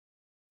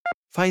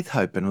Faith,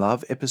 Hope and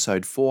Love,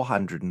 episode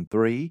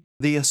 403,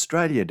 the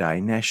Australia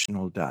Day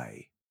National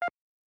Day.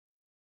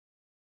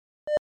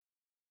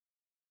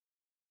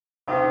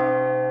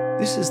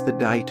 This is the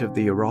date of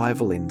the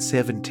arrival in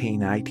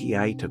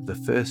 1788 of the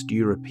first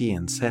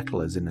European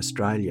settlers in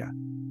Australia.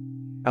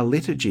 Our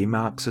liturgy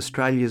marks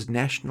Australia's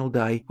National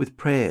Day with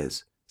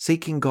prayers,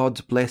 seeking God's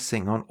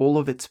blessing on all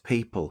of its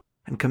people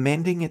and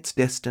commending its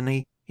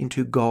destiny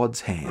into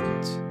God's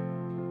hands.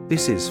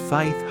 This is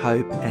Faith,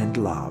 Hope and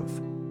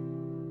Love.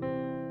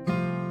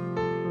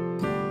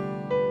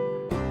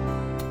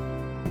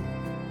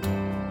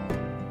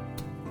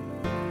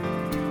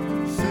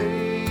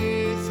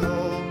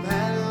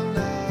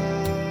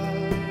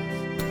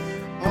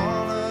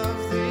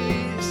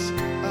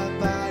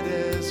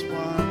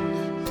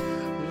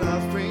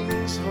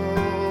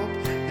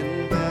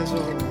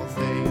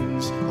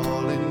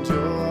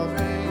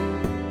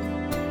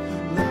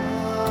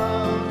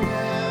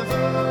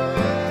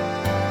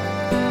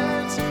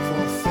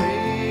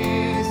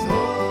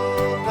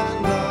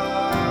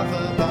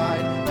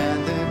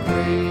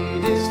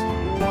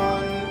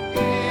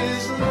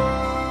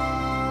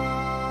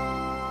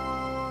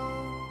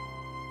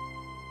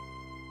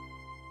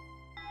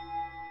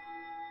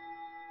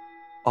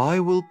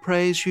 I will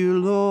praise you,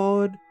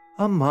 Lord,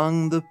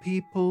 among the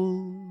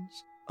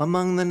peoples.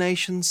 Among the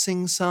nations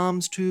sing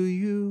psalms to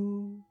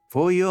you.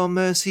 For your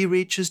mercy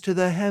reaches to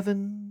the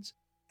heavens,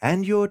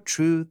 and your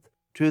truth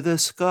to the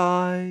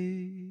skies.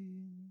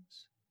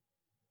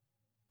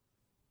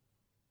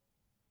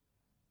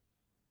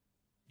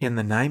 In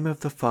the name of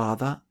the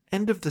Father,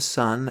 and of the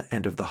Son,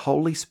 and of the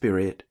Holy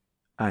Spirit.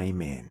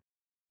 Amen.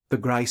 The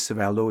grace of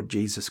our Lord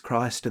Jesus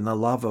Christ, and the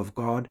love of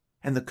God,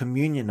 and the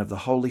communion of the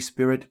Holy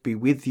Spirit be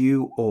with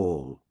you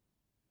all.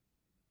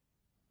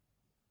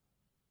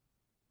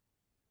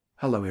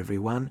 Hello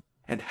everyone,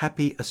 and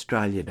happy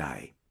Australia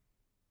Day.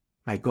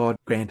 May God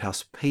grant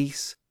us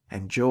peace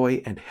and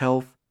joy and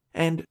health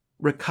and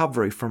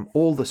recovery from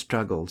all the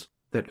struggles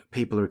that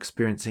people are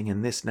experiencing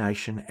in this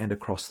nation and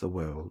across the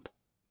world.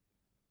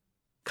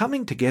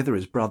 Coming together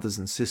as brothers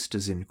and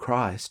sisters in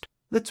Christ,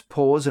 let's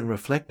pause and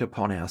reflect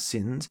upon our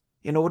sins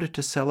in order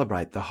to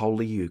celebrate the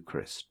Holy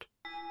Eucharist.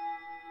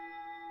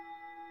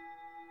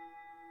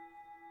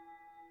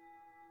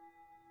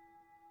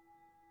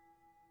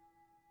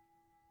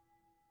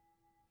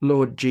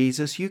 Lord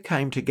Jesus, you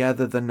came to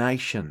gather the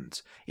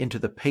nations into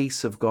the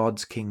peace of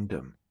God's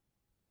kingdom.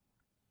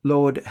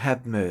 Lord,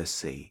 have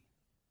mercy.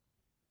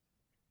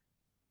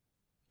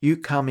 You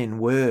come in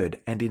word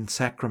and in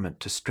sacrament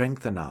to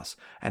strengthen us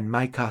and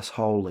make us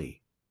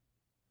holy.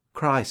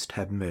 Christ,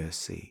 have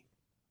mercy.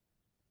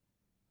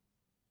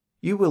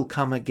 You will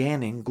come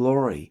again in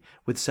glory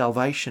with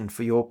salvation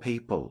for your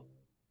people.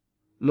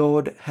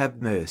 Lord,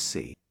 have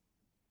mercy.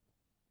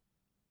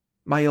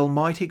 May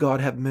Almighty God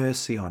have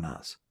mercy on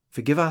us,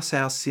 forgive us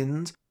our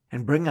sins,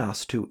 and bring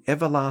us to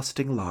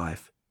everlasting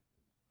life.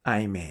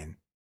 Amen.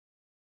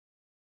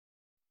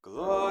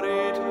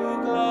 Glory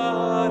to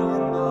God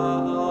in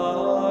the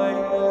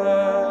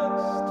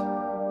highest,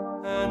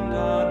 and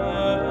on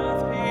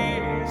earth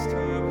peace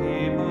to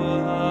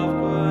people of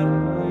good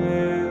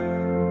will.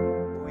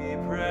 We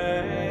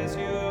praise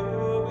you,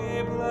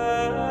 we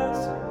bless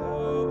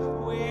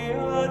you, we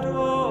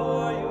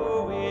adore you,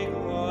 we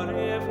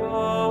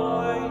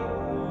glorify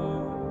you.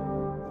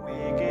 We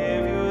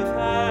give you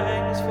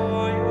thanks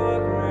for your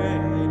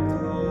great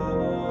glory.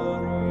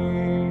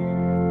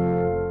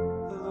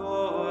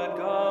 Lord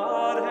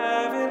God,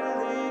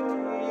 heavenly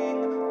King,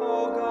 O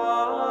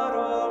God,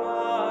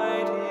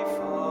 Almighty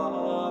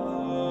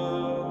Father,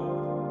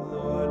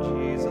 Lord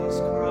Jesus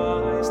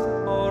Christ,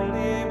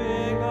 only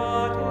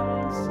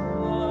begotten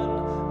Son,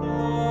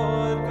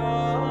 Lord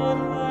God,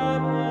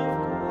 Lamb of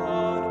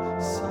God,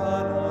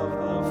 Son of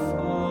the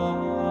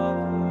Father,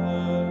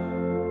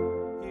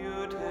 you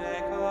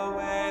take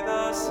away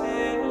the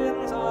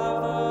sins of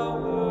the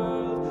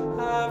world,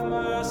 have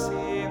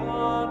mercy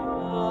on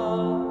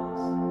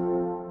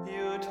us.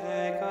 You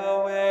take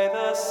away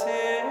the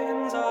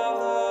sins of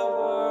the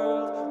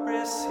world,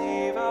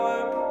 receive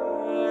our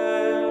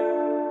prayer.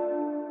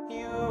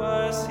 You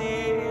are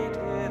seated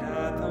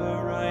at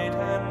the right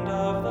hand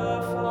of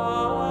the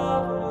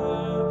Father,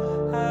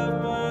 have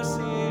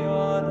mercy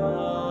on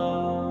us.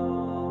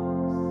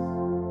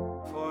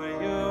 For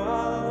you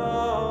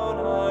alone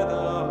are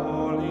the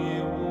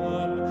Holy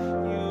One,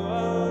 you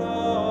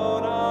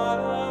alone are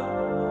the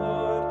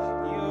Lord,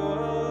 you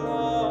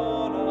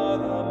alone are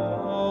the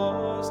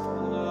Most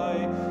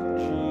High,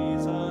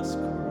 Jesus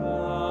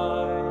Christ,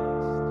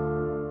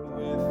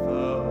 with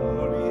the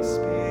Holy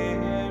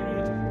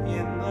Spirit,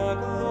 in the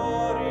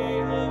glory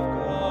of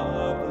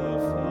God the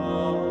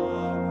Father.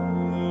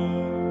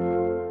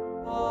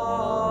 Amen.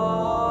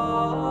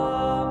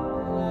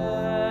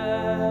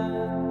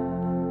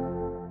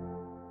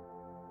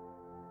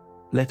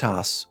 Let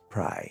us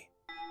pray.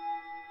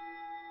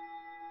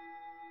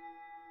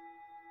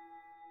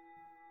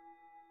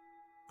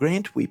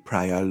 Grant, we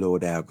pray, O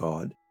Lord our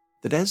God,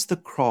 that as the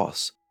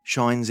cross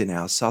shines in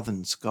our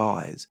southern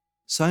skies,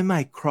 so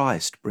may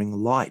Christ bring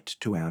light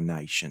to our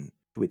nation,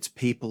 to its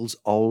peoples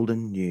old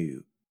and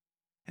new,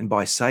 and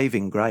by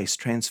saving grace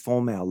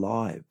transform our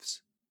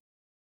lives.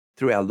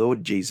 Through our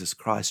Lord Jesus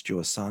Christ,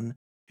 your Son,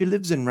 who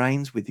lives and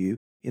reigns with you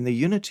in the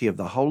unity of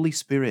the Holy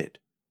Spirit,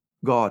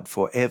 God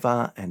for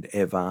ever and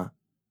ever.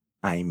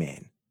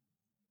 Amen.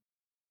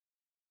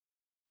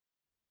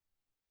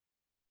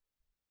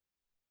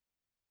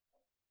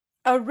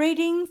 A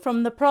reading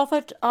from the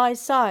prophet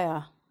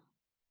Isaiah.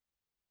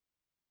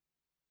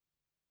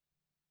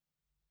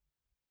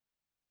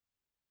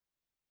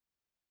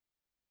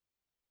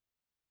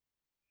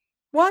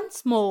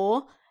 Once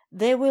more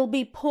there will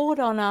be poured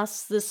on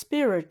us the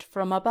Spirit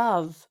from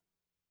above.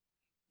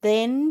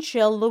 Then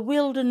shall the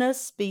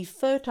wilderness be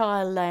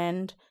fertile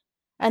land,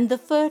 and the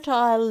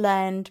fertile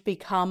land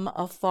become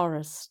a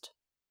forest.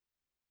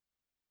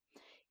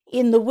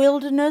 In the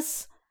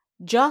wilderness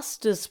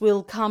justice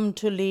will come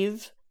to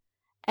live,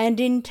 and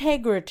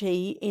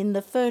integrity in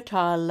the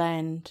fertile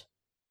land.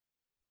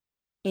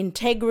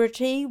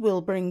 Integrity will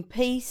bring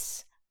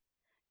peace,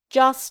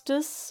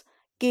 justice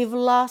give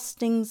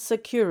lasting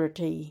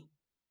security.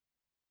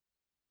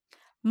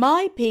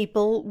 My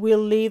people will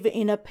live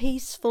in a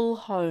peaceful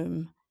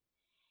home,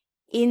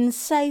 in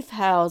safe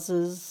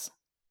houses,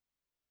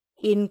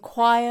 in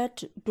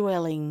quiet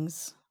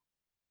dwellings.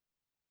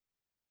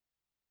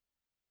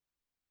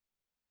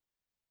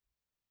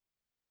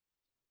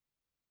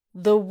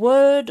 The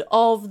word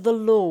of the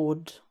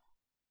Lord.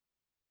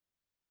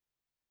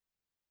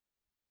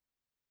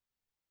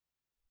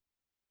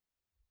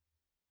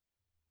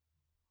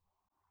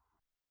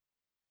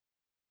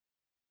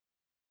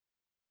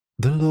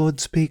 The Lord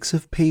speaks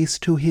of peace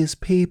to his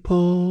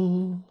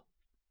people.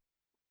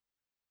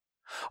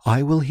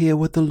 I will hear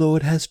what the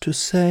Lord has to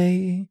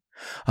say,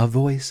 a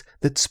voice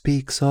that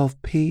speaks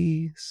of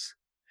peace.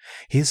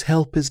 His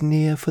help is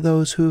near for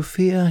those who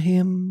fear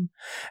him,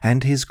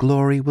 and his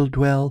glory will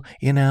dwell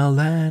in our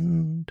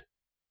land.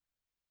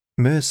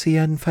 Mercy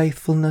and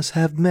faithfulness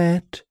have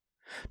met,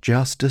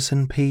 justice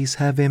and peace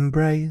have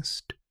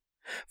embraced.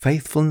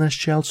 Faithfulness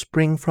shall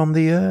spring from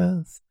the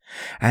earth,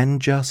 and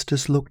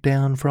justice look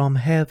down from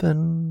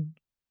heaven.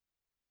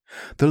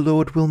 The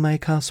Lord will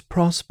make us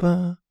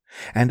prosper,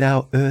 and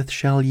our earth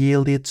shall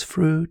yield its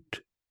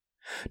fruit.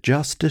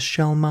 Justice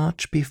shall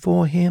march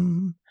before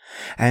him,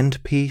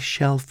 and peace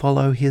shall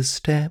follow his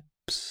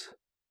steps.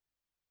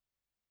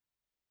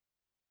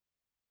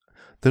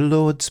 The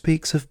Lord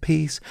speaks of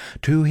peace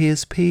to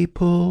his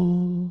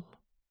people.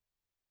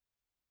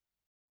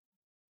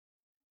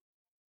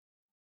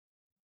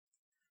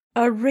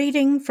 A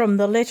reading from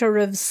the letter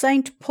of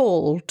St.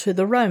 Paul to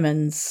the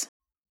Romans.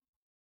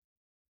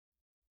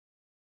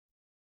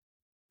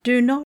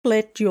 Do not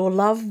let your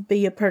love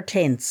be a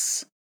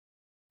pretense,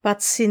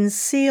 but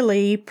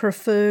sincerely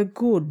prefer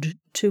good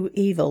to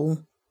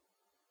evil.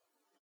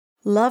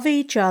 Love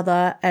each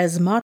other as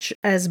much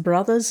as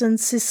brothers and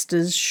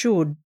sisters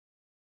should,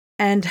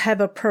 and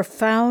have a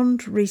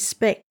profound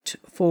respect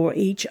for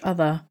each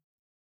other.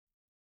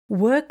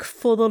 Work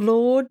for the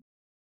Lord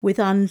with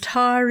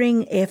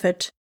untiring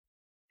effort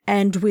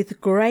and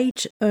with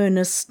great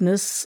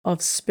earnestness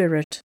of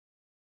spirit.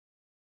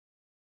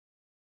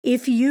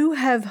 If you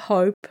have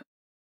hope,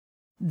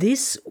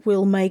 this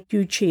will make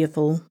you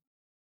cheerful.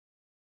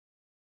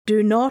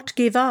 Do not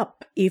give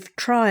up if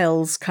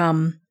trials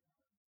come,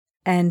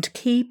 and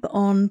keep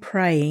on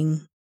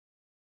praying.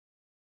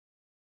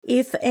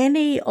 If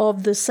any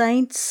of the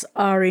saints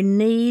are in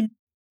need,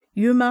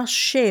 you must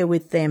share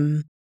with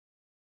them,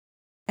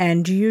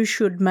 and you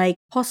should make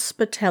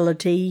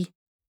hospitality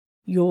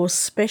your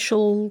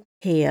special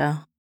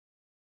care.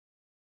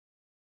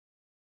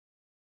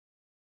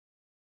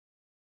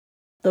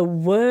 The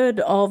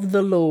word of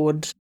the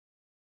Lord.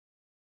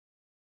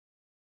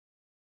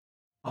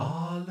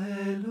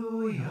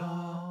 Alleluia,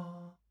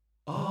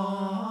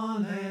 alleluia,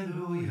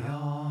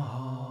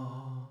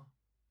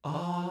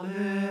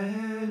 alleluia.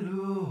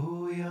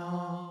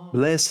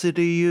 Blessed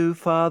are you,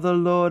 Father,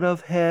 Lord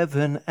of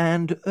heaven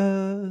and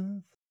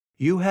earth.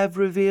 You have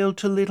revealed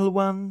to little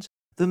ones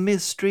the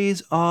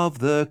mysteries of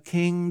the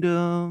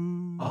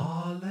kingdom.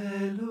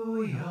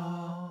 Alleluia,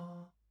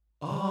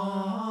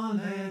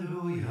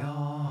 alleluia,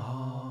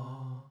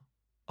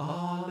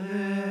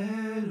 alleluia.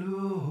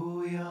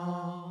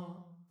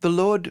 The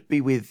Lord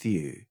be with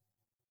you.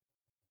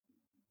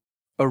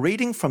 A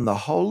reading from the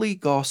Holy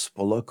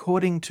Gospel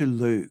according to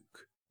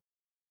Luke.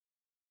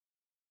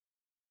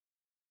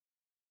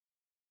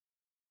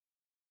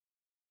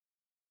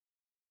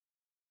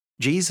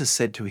 Jesus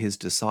said to his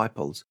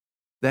disciples,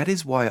 "That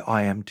is why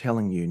I am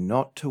telling you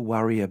not to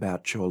worry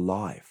about your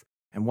life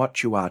and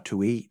what you are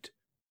to eat,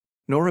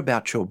 nor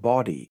about your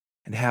body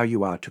and how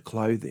you are to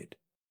clothe it.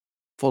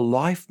 For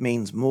life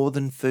means more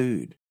than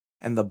food,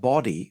 and the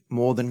body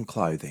more than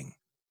clothing.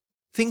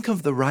 Think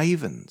of the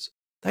ravens.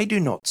 They do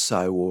not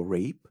sow or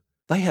reap.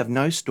 They have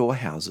no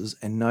storehouses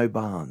and no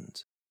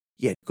barns.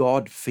 Yet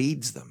God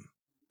feeds them.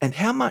 And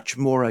how much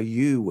more are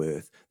you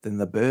worth than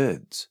the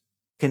birds?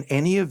 Can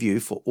any of you,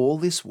 for all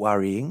this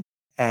worrying,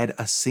 add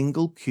a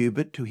single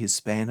cubit to his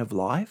span of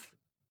life?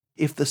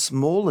 If the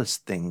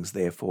smallest things,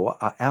 therefore,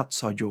 are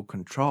outside your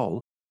control,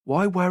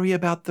 Why worry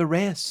about the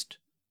rest?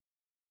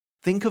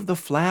 Think of the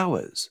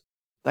flowers.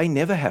 They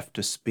never have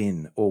to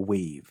spin or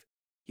weave.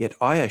 Yet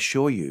I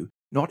assure you,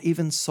 not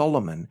even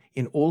Solomon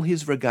in all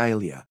his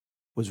regalia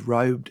was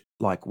robed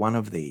like one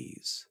of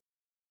these.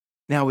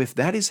 Now, if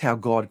that is how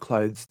God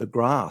clothes the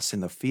grass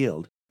in the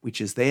field, which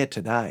is there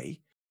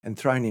today and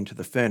thrown into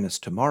the furnace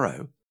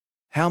tomorrow,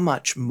 how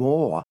much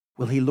more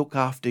will he look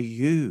after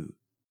you,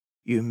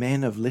 you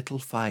men of little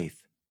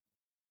faith?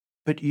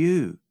 But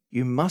you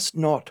must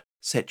not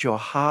set your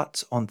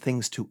hearts on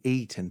things to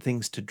eat and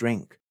things to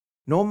drink,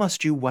 nor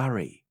must you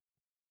worry.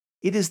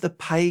 It is the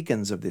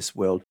pagans of this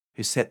world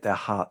who set their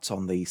hearts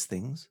on these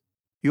things.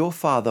 Your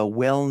Father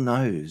well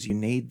knows you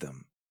need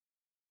them.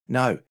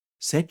 No,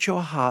 set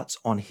your hearts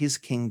on his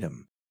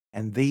kingdom,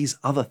 and these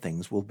other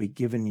things will be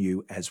given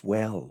you as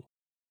well.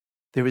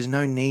 There is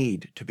no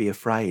need to be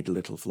afraid,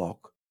 little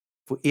flock,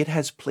 for it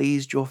has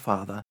pleased your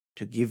Father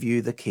to give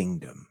you the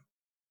kingdom.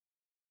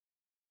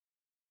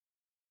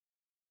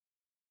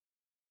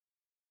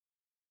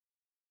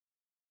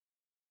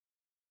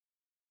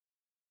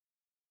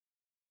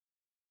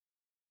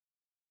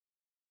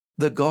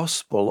 The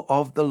Gospel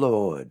of the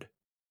Lord.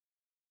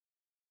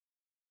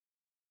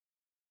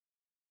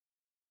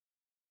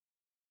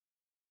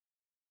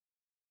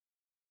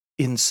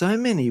 In so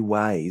many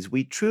ways,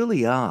 we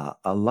truly are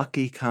a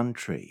lucky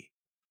country.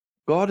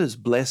 God has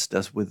blessed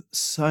us with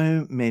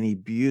so many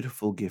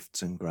beautiful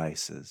gifts and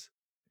graces.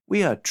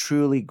 We are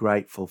truly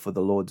grateful for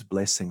the Lord's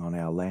blessing on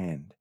our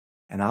land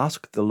and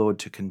ask the Lord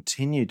to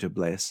continue to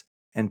bless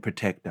and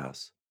protect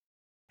us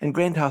and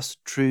grant us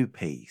true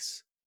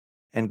peace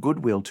and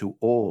goodwill to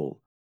all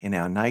in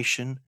our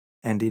nation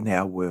and in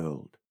our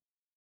world.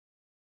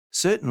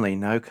 Certainly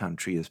no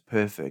country is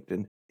perfect,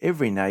 and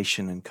every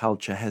nation and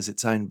culture has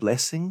its own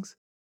blessings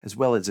as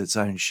well as its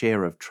own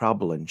share of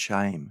trouble and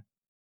shame.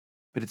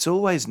 But it's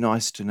always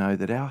nice to know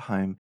that our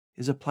home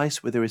is a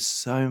place where there is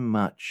so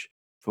much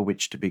for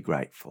which to be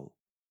grateful.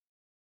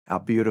 Our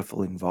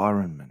beautiful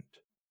environment,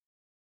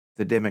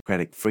 the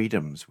democratic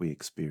freedoms we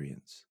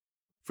experience,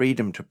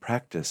 freedom to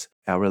practice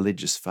our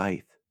religious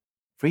faith,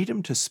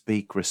 freedom to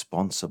speak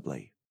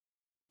responsibly.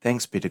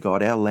 Thanks be to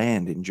God, our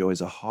land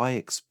enjoys a high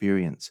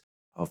experience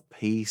of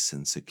peace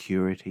and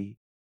security,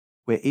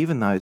 where even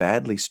those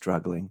badly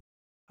struggling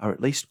are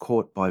at least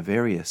caught by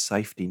various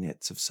safety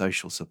nets of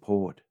social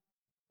support.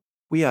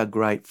 We are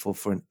grateful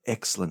for an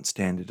excellent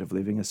standard of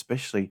living,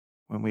 especially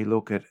when we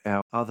look at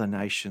our other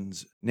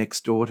nations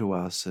next door to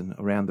us and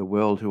around the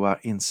world who are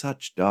in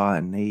such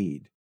dire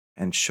need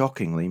and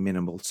shockingly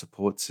minimal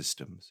support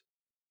systems.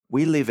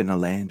 We live in a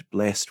land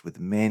blessed with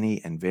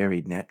many and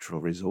varied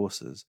natural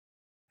resources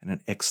and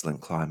an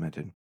excellent climate,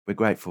 and we're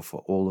grateful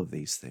for all of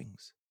these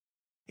things.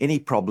 Any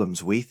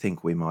problems we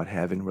think we might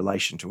have in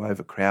relation to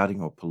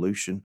overcrowding or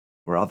pollution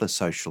or other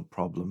social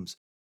problems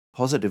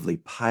positively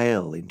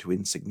pale into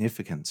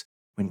insignificance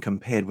when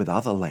compared with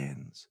other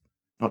lands,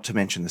 not to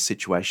mention the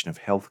situation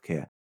of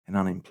healthcare and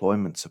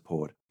unemployment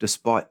support.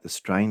 Despite the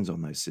strains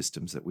on those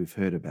systems that we've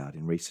heard about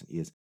in recent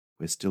years,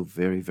 we're still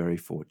very, very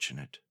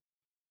fortunate.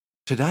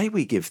 Today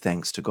we give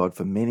thanks to God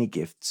for many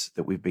gifts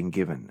that we've been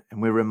given,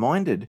 and we're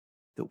reminded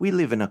that we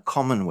live in a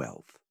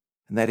commonwealth,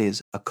 and that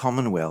is a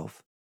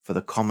commonwealth for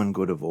the common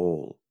good of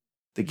all.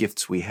 The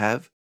gifts we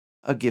have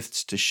are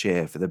gifts to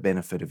share for the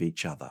benefit of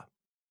each other.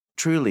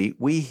 Truly,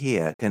 we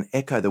here can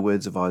echo the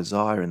words of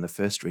Isaiah in the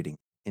first reading.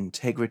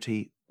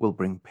 Integrity will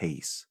bring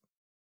peace.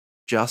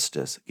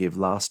 Justice give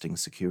lasting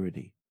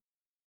security.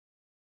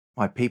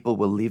 My people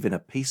will live in a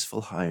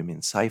peaceful home,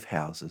 in safe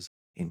houses,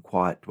 in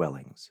quiet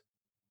dwellings.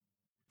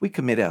 We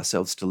commit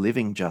ourselves to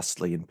living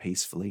justly and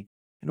peacefully,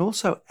 and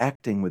also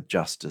acting with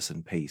justice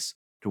and peace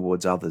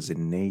towards others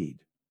in need.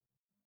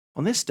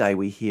 On this day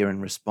we hear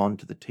and respond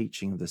to the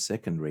teaching of the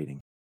second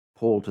reading,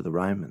 Paul to the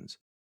Romans.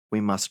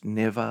 We must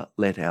never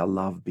let our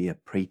love be a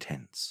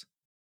pretense,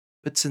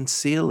 but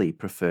sincerely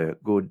prefer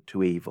good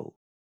to evil.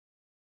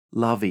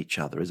 Love each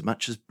other as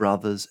much as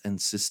brothers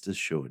and sisters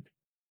should,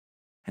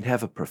 and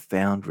have a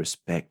profound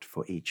respect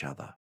for each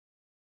other.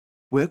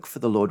 Work for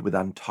the Lord with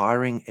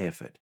untiring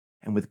effort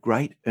and with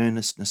great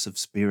earnestness of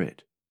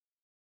spirit.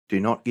 Do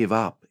not give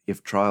up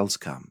if trials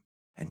come,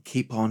 and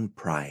keep on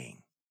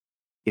praying.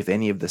 If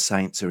any of the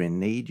saints are in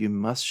need, you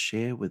must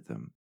share with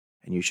them,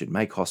 and you should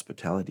make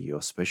hospitality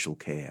your special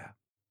care.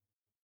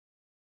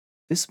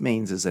 This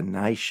means as a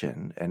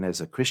nation and as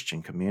a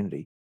Christian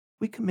community,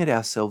 we commit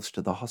ourselves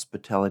to the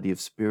hospitality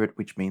of spirit,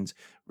 which means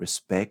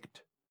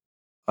respect,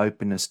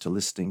 openness to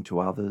listening to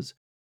others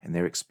and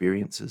their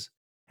experiences,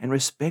 and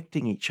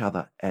respecting each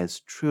other as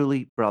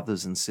truly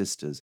brothers and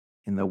sisters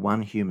in the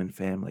one human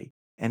family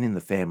and in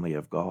the family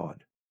of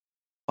God.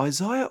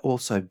 Isaiah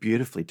also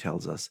beautifully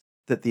tells us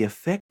that the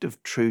effect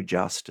of true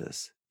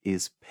justice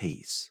is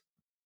peace.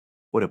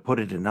 Or to put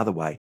it another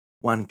way,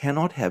 one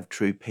cannot have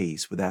true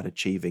peace without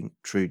achieving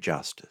true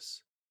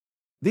justice.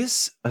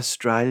 This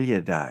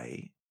Australia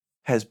Day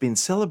has been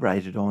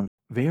celebrated on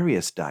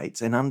various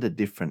dates and under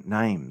different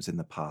names in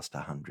the past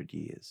 100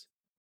 years.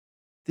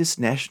 This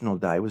National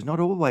Day was not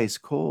always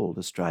called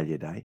Australia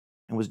Day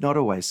and was not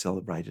always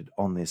celebrated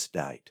on this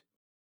date.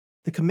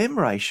 The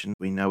commemoration,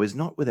 we know, is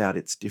not without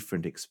its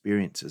different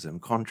experiences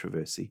and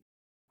controversy,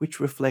 which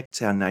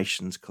reflects our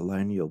nation's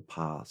colonial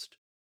past,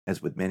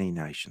 as with many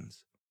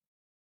nations.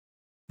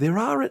 There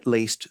are at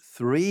least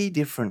 3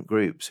 different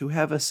groups who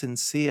have a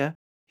sincere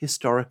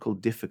historical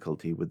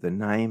difficulty with the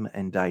name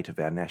and date of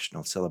our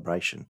national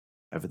celebration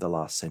over the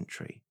last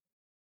century.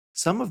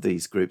 Some of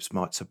these groups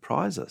might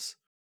surprise us.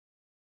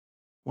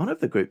 One of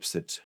the groups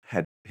that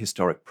had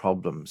historic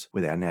problems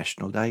with our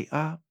National Day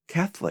are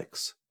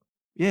Catholics.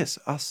 Yes,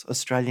 us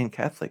Australian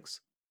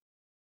Catholics.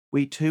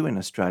 We too in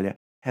Australia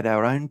had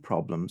our own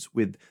problems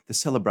with the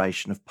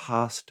celebration of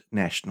past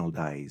national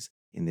days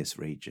in this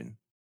region.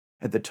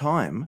 At the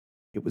time,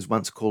 it was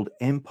once called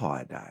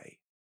Empire Day,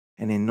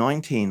 and in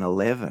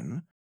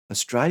 1911,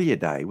 Australia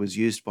Day was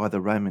used by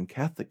the Roman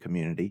Catholic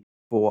community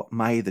for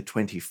May the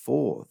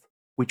 24th,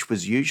 which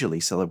was usually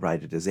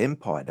celebrated as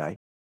Empire Day,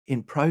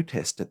 in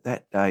protest at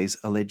that day's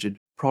alleged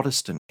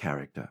Protestant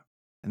character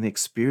and the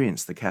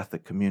experience the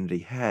Catholic community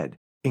had,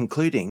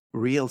 including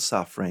real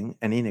suffering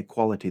and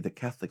inequality that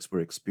Catholics were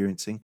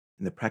experiencing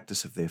in the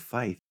practice of their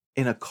faith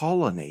in a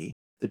colony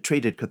that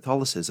treated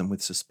Catholicism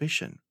with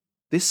suspicion.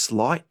 This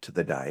slight to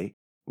the day,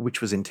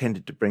 which was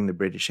intended to bring the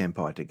British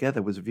Empire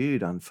together, was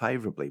viewed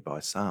unfavourably by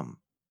some.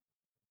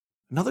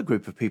 Another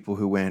group of people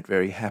who weren't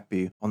very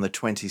happy on the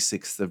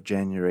 26th of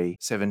January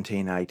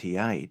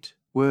 1788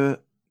 were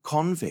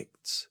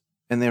convicts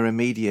and their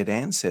immediate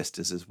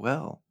ancestors as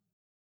well.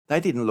 They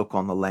didn't look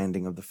on the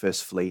landing of the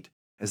First Fleet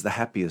as the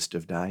happiest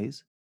of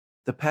days.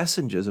 The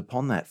passengers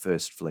upon that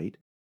First Fleet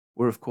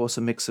were, of course,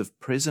 a mix of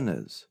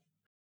prisoners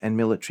and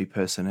military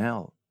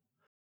personnel.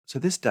 So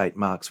this date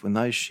marks when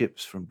those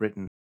ships from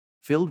Britain,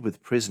 filled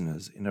with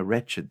prisoners in a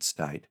wretched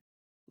state,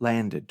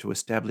 landed to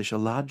establish a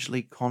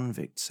largely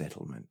convict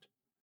settlement.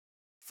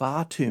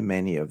 Far too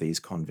many of these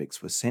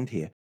convicts were sent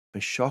here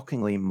for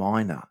shockingly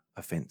minor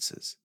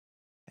offences.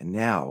 And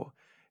now,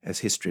 as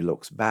history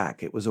looks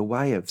back, it was a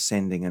way of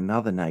sending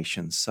another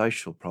nation's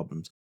social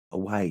problems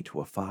away to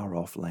a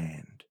far-off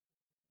land.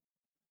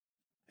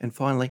 And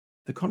finally,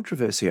 the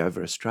controversy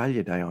over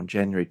Australia Day on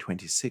January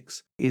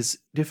 26 is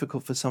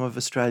difficult for some of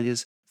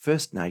Australia's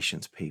First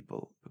Nations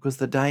people because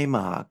the day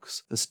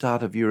marks the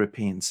start of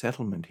European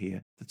settlement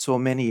here that saw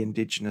many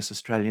Indigenous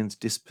Australians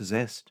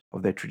dispossessed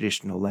of their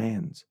traditional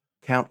lands,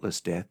 countless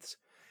deaths,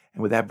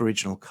 and with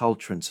Aboriginal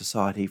culture and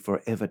society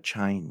forever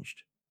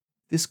changed.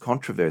 This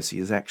controversy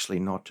is actually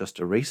not just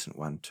a recent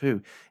one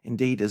too.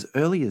 Indeed, as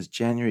early as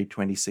January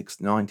 26,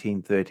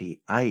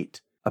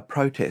 1938, a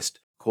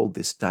protest called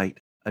this date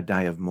a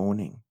day of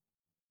mourning.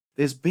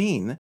 There's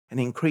been an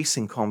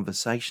increasing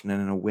conversation and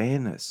an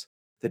awareness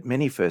that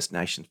many First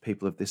Nations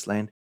people of this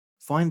land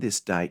find this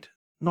date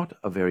not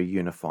a very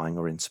unifying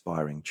or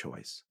inspiring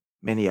choice.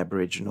 Many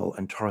Aboriginal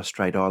and Torres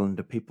Strait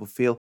Islander people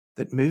feel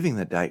that moving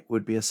the date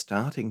would be a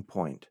starting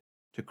point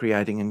to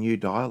creating a new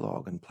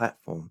dialogue and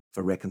platform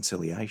for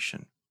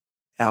reconciliation.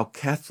 Our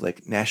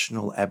Catholic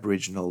National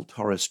Aboriginal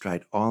Torres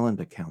Strait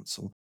Islander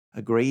Council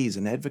agrees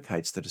and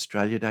advocates that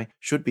Australia Day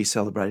should be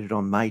celebrated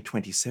on May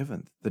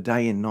 27th, the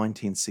day in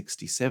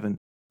 1967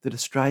 that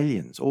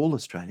Australians, all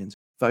Australians,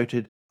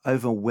 voted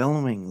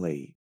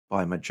overwhelmingly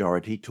by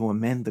majority to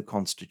amend the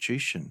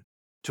Constitution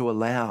to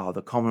allow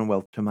the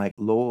Commonwealth to make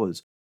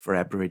laws for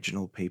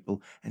Aboriginal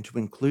people and to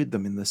include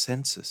them in the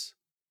census.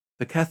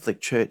 The Catholic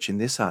Church in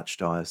this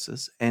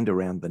archdiocese and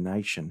around the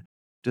nation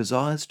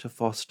desires to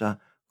foster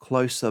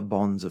closer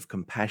bonds of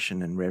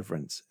compassion and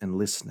reverence and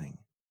listening.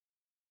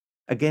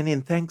 Again,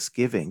 in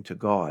thanksgiving to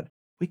God,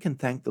 we can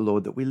thank the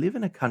Lord that we live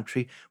in a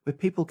country where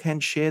people can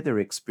share their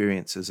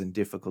experiences and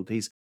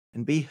difficulties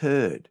and be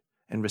heard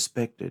and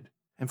respected,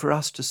 and for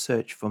us to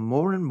search for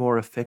more and more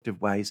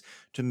effective ways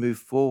to move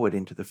forward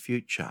into the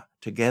future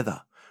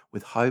together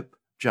with hope,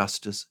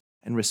 justice,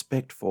 and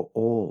respect for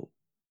all.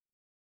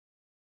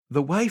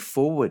 The way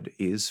forward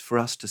is for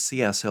us to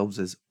see ourselves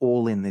as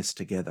all in this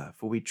together,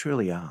 for we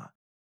truly are.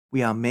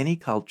 We are many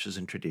cultures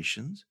and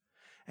traditions,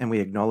 and we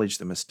acknowledge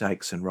the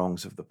mistakes and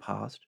wrongs of the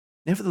past.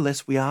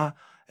 Nevertheless, we are,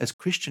 as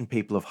Christian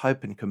people of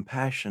hope and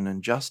compassion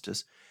and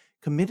justice,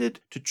 committed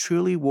to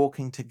truly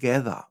walking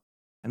together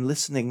and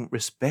listening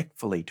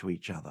respectfully to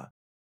each other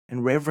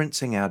and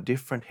reverencing our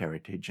different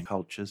heritage and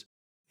cultures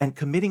and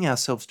committing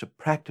ourselves to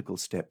practical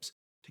steps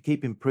to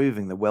keep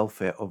improving the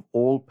welfare of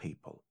all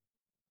people.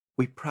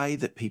 We pray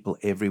that people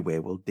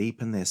everywhere will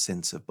deepen their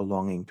sense of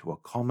belonging to a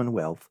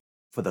commonwealth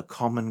for the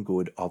common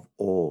good of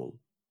all,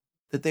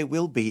 that there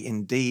will be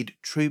indeed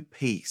true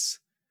peace,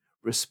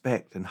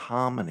 respect and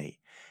harmony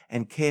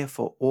and care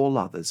for all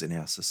others in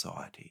our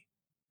society,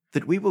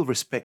 that we will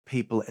respect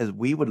people as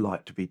we would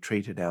like to be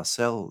treated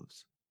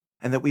ourselves,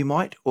 and that we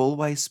might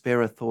always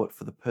spare a thought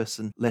for the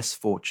person less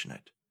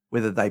fortunate,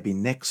 whether they be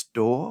next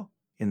door,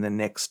 in the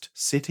next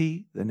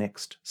city, the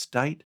next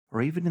state,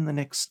 or even in the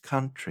next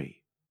country.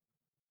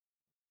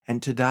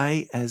 And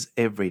today, as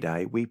every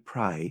day, we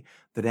pray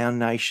that our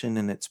nation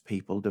and its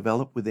people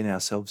develop within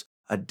ourselves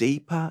a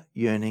deeper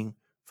yearning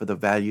for the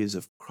values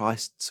of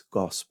Christ's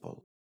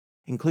gospel,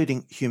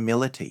 including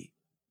humility,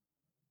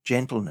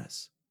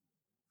 gentleness,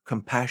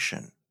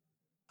 compassion,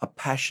 a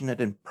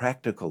passionate and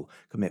practical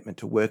commitment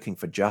to working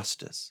for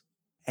justice,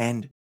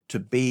 and to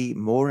be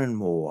more and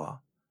more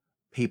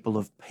people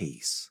of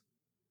peace,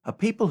 a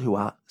people who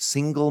are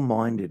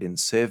single-minded in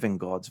serving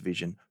God's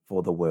vision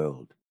for the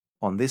world.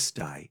 On this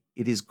day,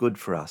 it is good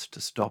for us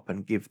to stop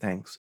and give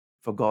thanks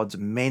for God's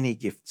many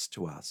gifts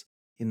to us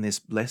in this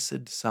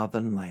blessed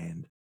southern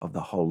land of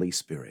the Holy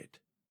Spirit.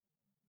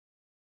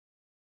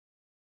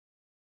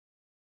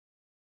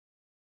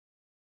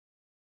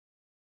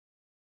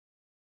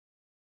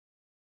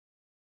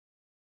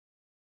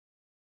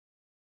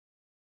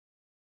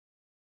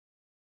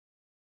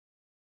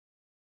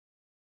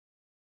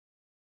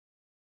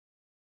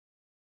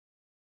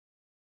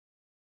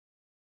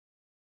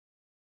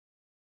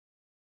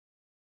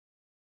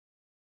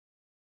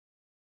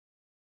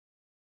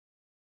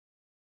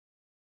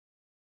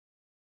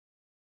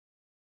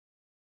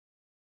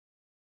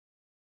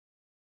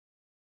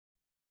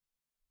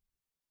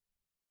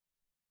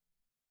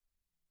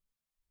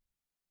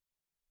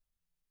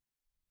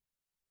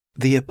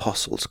 The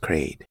Apostles'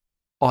 Creed.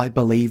 I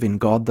believe in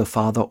God the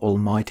Father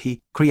Almighty,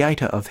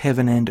 creator of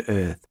heaven and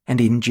earth,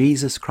 and in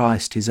Jesus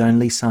Christ, his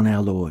only Son,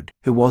 our Lord,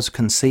 who was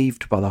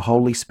conceived by the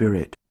Holy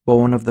Spirit,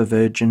 born of the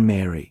Virgin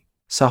Mary,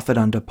 suffered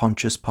under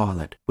Pontius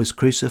Pilate, was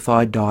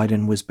crucified, died,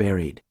 and was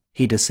buried.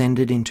 He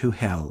descended into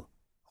hell.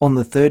 On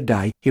the third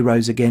day he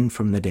rose again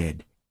from the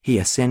dead. He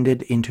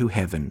ascended into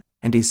heaven,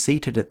 and is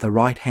seated at the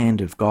right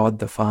hand of God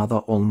the Father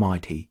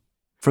Almighty.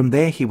 From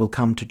there he will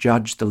come to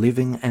judge the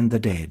living and the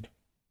dead.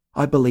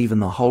 I believe in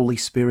the Holy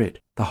Spirit,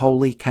 the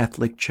Holy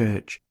Catholic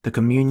Church, the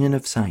communion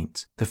of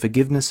saints, the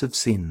forgiveness of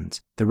sins,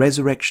 the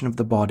resurrection of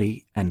the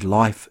body, and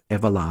life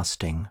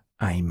everlasting.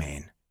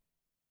 Amen.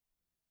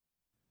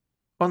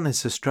 On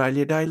this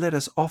Australia Day, let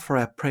us offer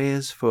our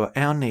prayers for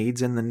our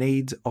needs and the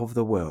needs of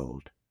the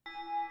world.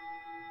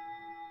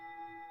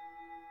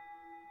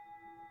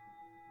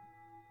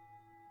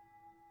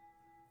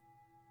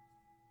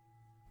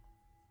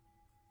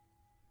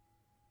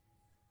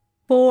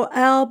 For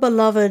our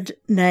beloved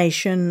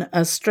nation,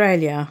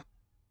 Australia,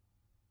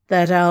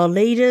 that our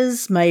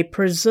leaders may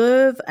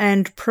preserve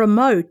and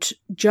promote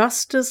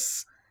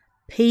justice,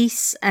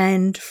 peace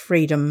and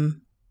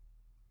freedom.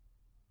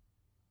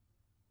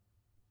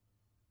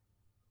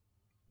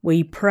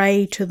 We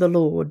pray to the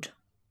Lord.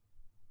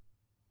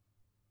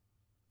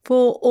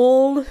 For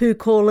all who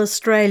call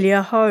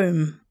Australia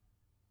home,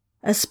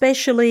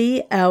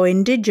 especially our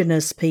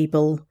Indigenous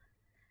people,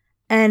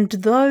 and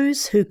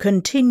those who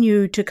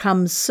continue to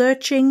come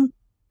searching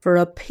for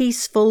a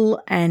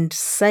peaceful and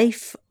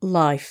safe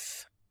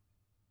life.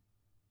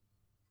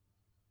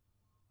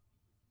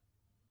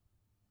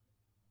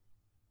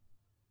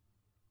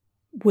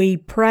 We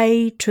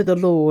pray to the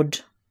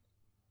Lord.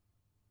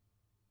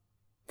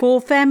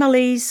 For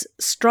families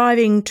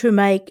striving to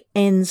make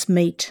ends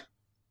meet,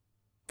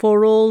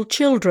 for all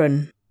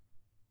children,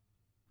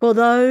 for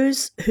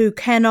those who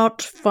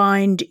cannot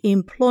find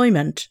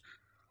employment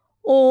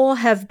or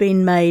have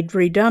been made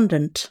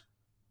redundant,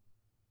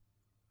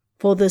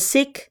 for the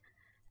sick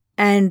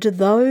and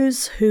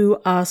those who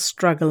are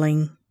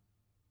struggling,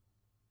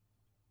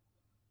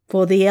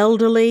 for the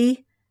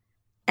elderly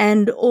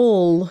and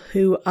all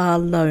who are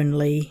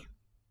lonely.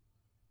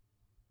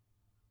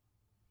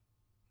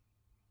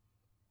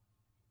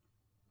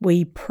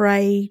 We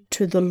pray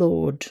to the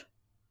Lord.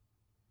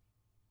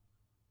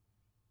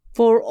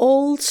 For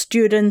all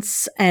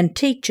students and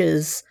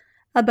teachers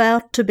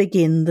about to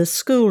begin the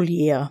school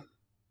year,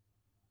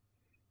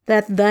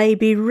 that they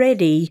be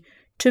ready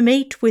to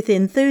meet with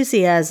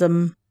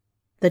enthusiasm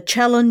the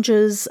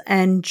challenges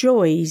and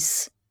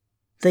joys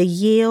the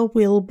year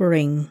will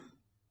bring.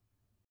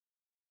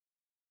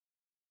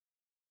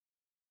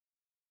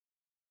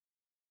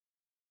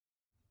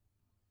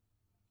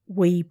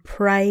 We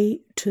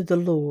pray to the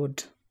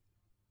Lord.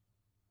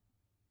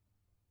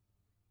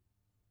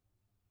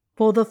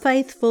 For the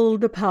faithful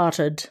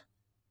departed,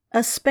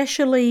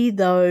 especially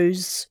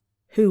those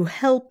who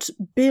helped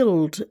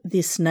build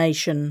this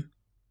nation,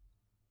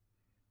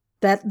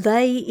 that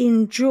they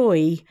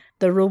enjoy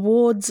the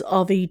rewards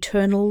of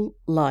eternal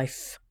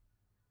life.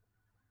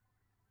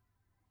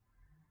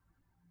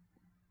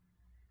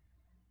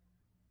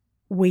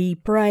 We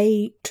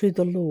pray to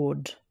the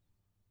Lord.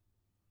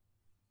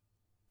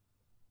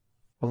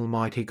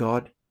 Almighty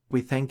God, we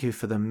thank you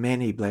for the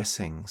many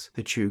blessings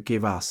that you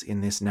give us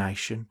in this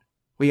nation.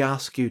 We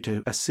ask you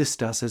to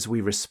assist us as we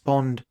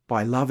respond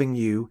by loving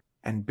you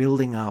and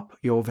building up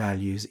your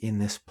values in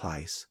this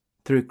place.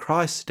 Through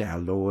Christ our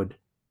Lord.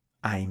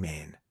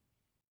 Amen.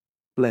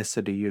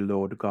 Blessed are you,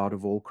 Lord God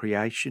of all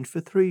creation, for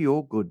through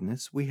your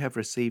goodness we have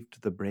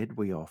received the bread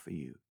we offer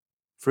you,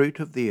 fruit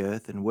of the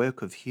earth and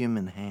work of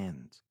human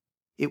hands.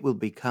 It will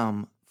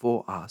become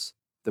for us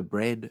the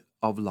bread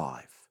of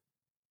life.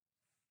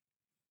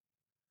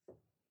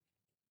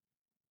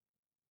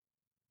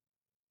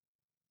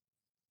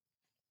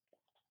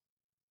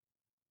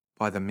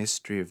 By the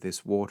mystery of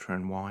this water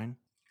and wine,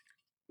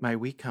 may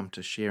we come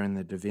to share in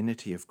the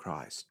divinity of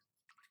Christ,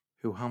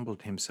 who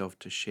humbled himself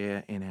to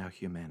share in our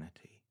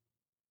humanity.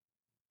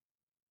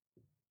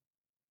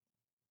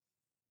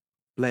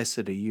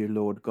 Blessed are you,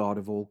 Lord God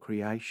of all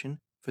creation,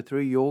 for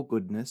through your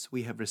goodness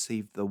we have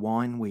received the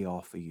wine we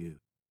offer you,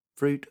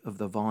 fruit of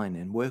the vine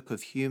and work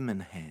of human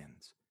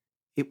hands.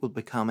 It will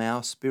become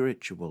our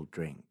spiritual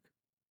drink.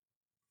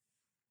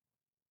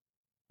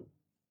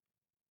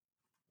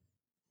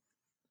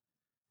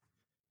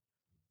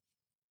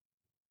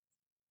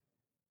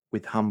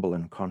 With humble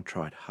and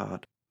contrite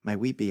heart, may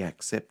we be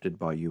accepted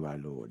by you, O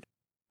Lord,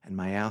 and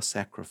may our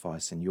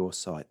sacrifice in your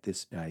sight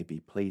this day be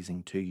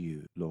pleasing to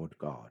you, Lord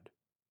God.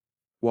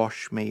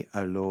 Wash me,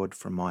 O Lord,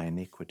 from my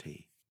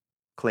iniquity.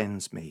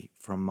 Cleanse me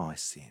from my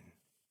sin.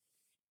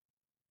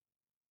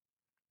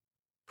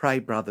 Pray,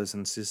 brothers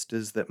and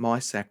sisters, that my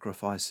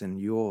sacrifice and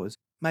yours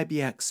may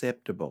be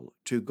acceptable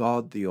to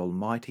God the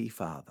Almighty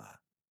Father.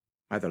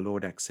 May the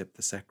Lord accept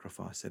the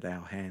sacrifice at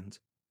our hands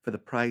for the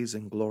praise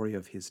and glory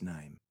of his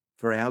name,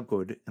 for our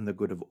good and the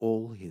good of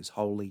all his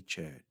holy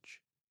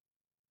church.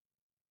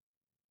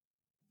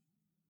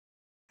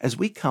 As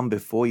we come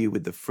before you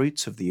with the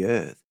fruits of the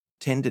earth,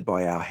 tended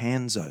by our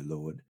hands, O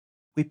Lord,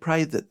 we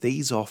pray that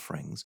these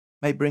offerings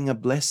may bring a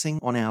blessing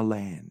on our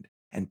land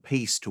and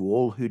peace to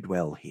all who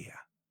dwell here.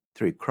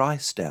 Through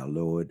Christ our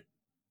Lord.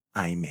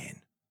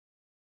 Amen.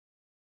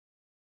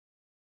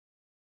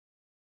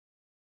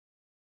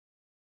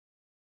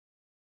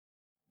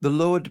 The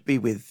Lord be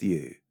with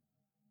you.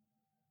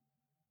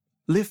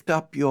 Lift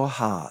up your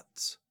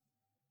hearts.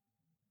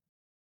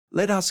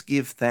 Let us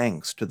give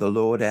thanks to the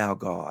Lord our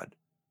God.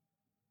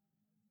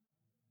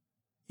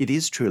 It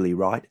is truly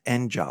right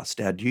and just,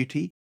 our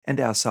duty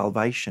and our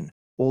salvation,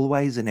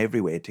 always and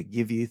everywhere to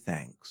give you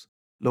thanks,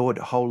 Lord,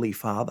 Holy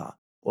Father,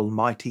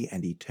 Almighty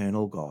and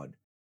eternal God,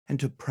 and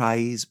to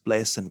praise,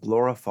 bless and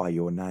glorify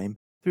your name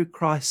through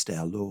Christ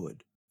our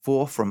Lord.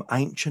 For from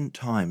ancient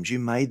times you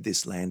made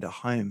this land a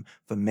home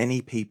for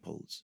many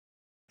peoples,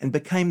 and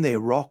became their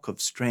rock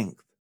of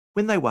strength.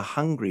 When they were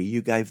hungry,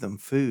 you gave them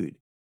food,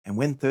 and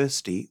when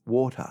thirsty,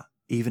 water,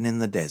 even in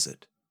the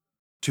desert.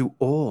 To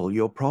all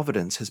your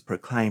providence has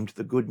proclaimed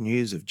the good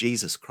news of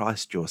Jesus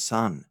Christ your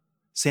Son,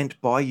 sent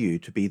by you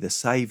to be the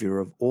Saviour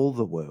of all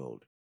the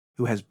world,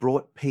 who has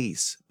brought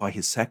peace by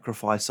his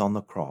sacrifice on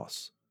the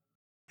cross.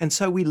 And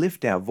so we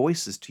lift our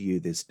voices to you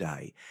this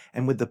day,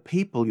 and with the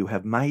people you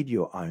have made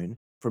your own,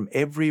 from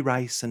every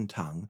race and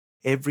tongue,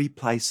 every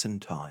place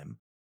and time,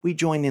 we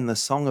join in the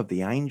song of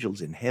the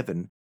angels in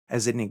heaven,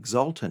 as in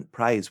exultant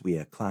praise we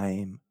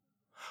acclaim,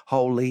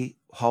 Holy,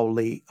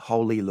 holy,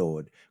 holy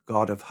Lord,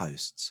 God of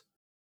hosts.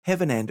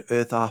 Heaven and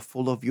earth are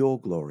full of your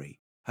glory.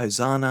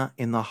 Hosanna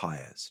in the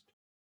highest.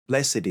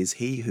 Blessed is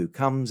he who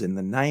comes in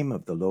the name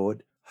of the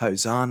Lord.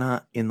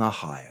 Hosanna in the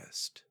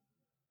highest.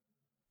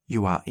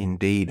 You are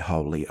indeed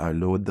holy, O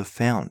Lord, the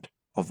fount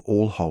of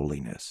all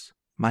holiness.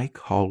 Make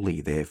holy,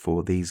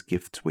 therefore, these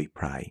gifts, we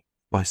pray,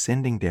 by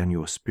sending down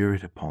your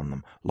Spirit upon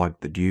them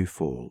like the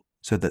dewfall,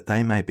 so that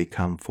they may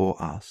become for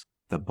us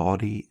the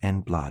body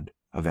and blood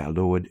of our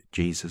Lord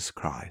Jesus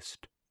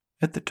Christ.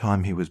 At the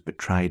time he was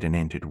betrayed and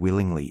entered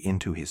willingly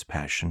into his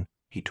passion,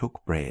 he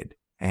took bread,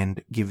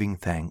 and, giving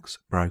thanks,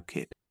 broke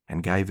it,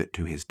 and gave it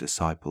to his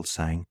disciples,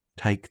 saying,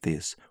 Take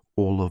this,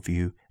 all of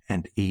you,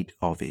 and eat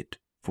of it,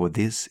 for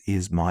this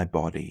is my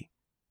body,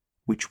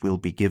 which will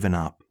be given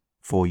up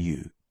for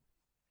you.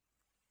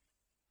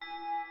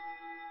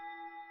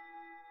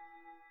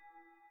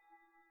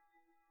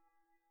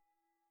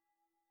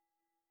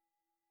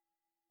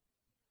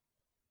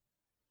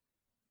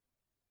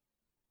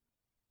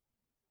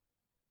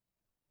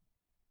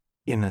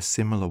 In a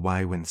similar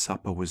way, when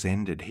supper was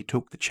ended, he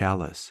took the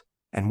chalice,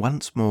 and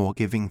once more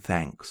giving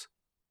thanks,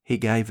 he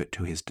gave it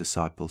to his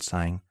disciples,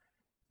 saying,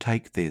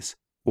 Take this,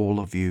 all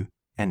of you,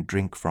 and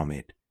drink from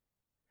it,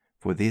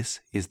 for this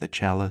is the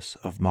chalice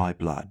of my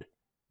blood,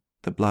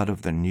 the blood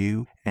of the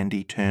new and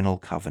eternal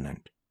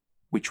covenant,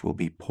 which will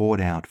be poured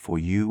out for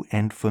you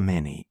and for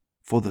many,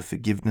 for the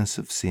forgiveness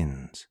of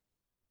sins.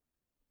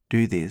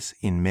 Do this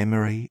in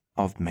memory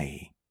of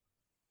me.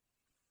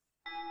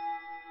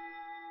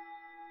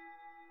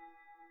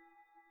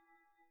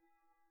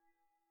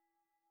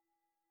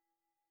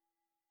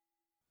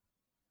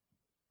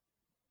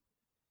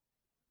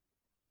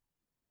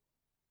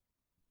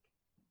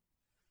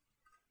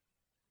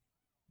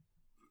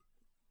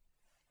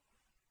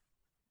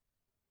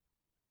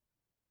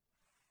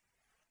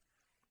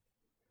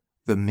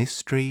 The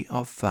mystery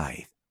of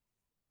faith.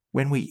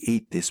 When we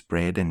eat this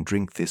bread and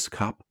drink this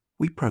cup,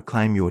 we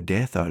proclaim your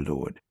death, O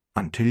Lord,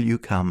 until you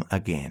come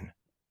again.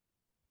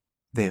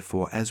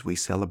 Therefore, as we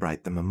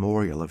celebrate the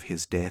memorial of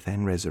his death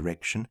and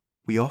resurrection,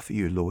 we offer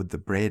you, Lord, the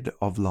bread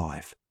of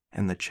life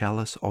and the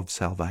chalice of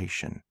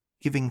salvation,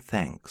 giving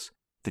thanks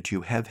that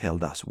you have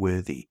held us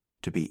worthy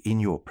to be in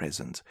your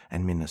presence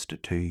and minister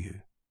to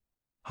you.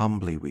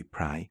 Humbly we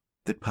pray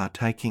that,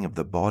 partaking of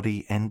the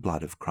body and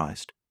blood of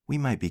Christ, we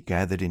may be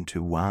gathered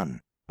into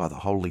one by the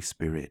Holy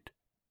Spirit.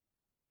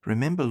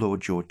 Remember,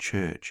 Lord, your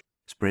church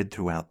spread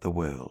throughout the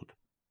world,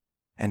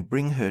 and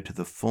bring her to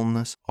the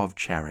fullness of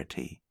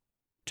charity,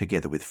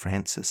 together with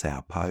Francis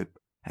our Pope,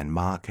 and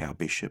Mark our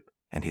Bishop,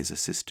 and his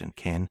assistant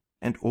Ken,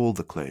 and all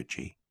the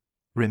clergy.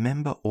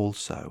 Remember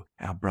also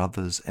our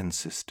brothers and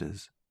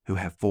sisters who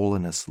have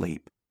fallen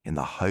asleep in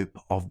the hope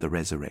of the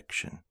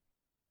resurrection,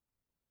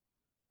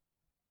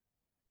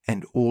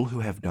 and all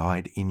who have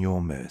died in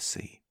your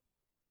mercy.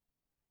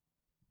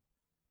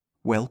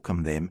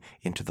 Welcome them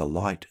into the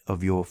light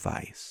of your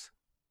face.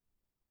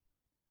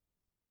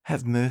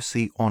 Have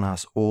mercy on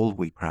us all,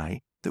 we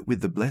pray, that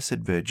with the Blessed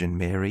Virgin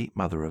Mary,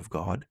 Mother of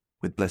God,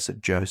 with blessed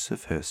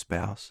Joseph, her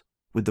spouse,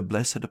 with the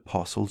blessed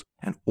apostles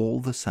and all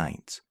the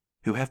saints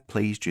who have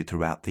pleased you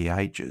throughout the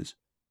ages,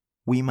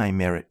 we may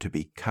merit to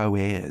be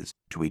co-heirs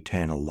to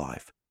eternal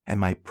life, and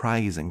may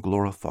praise and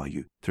glorify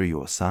you through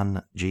your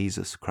Son,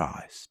 Jesus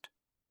Christ.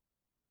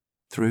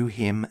 Through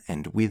him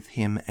and with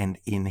him and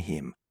in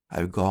him,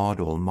 O God,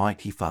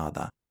 Almighty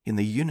Father, in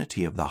the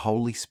unity of the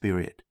Holy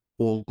Spirit,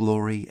 all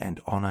glory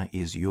and honour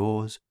is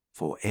yours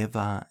for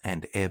ever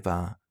and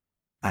ever.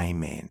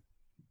 Amen.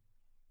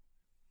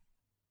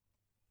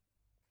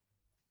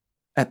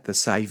 At the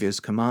Saviour's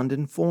command,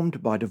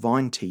 informed by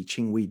divine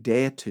teaching, we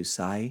dare to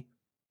say,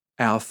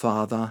 Our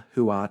Father,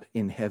 who art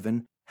in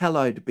heaven,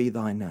 hallowed be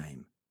thy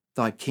name.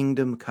 Thy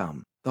kingdom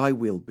come, thy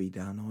will be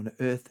done on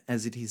earth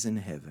as it is in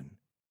heaven.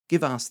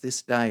 Give us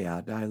this day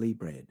our daily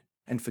bread,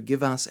 and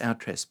forgive us our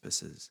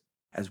trespasses,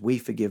 as we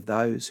forgive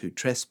those who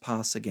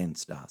trespass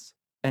against us.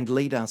 And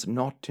lead us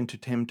not into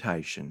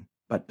temptation,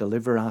 but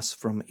deliver us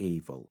from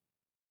evil.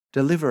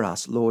 Deliver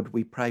us, Lord,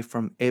 we pray,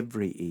 from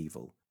every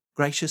evil.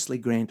 Graciously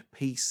grant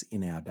peace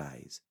in our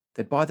days,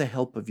 that by the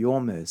help of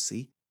your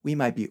mercy we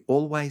may be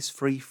always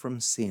free from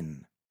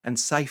sin and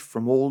safe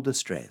from all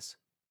distress,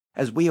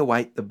 as we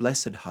await the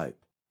blessed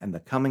hope and the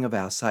coming of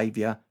our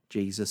Saviour,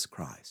 Jesus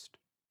Christ.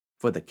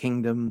 For the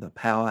kingdom, the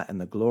power, and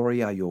the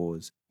glory are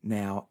yours,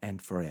 now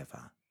and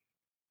forever.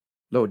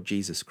 Lord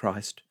Jesus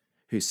Christ,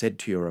 who said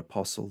to your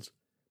apostles,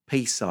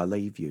 Peace I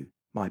leave you,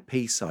 my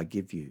peace I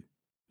give you.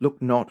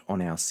 Look not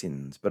on our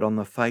sins, but on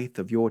the faith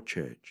of your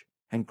church,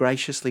 and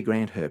graciously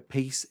grant her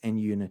peace and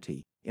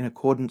unity in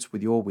accordance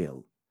with your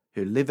will,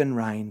 who live and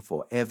reign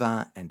for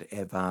ever and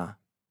ever.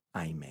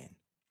 Amen.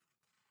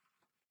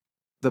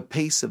 The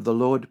peace of the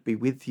Lord be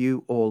with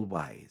you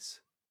always.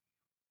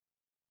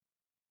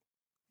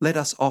 Let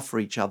us offer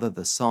each other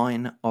the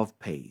sign of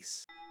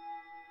peace.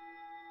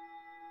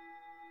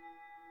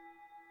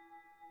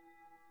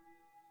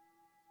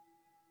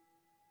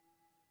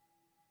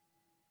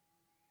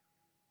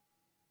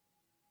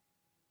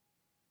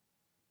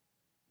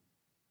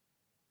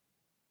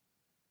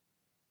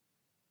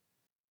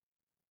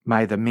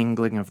 May the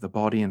mingling of the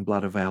body and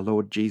blood of our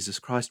Lord Jesus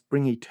Christ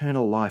bring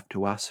eternal life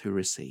to us who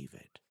receive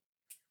it.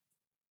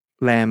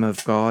 Lamb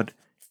of God,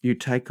 you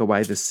take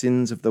away the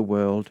sins of the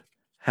world,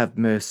 have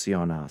mercy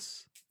on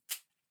us.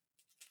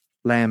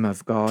 Lamb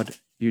of God,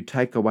 you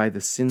take away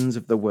the sins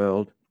of the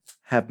world,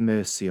 have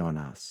mercy on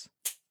us.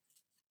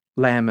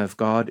 Lamb of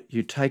God,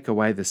 you take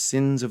away the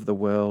sins of the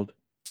world,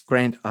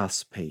 grant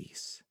us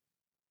peace.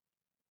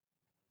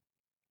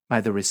 May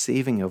the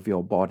receiving of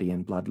your body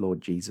and blood, Lord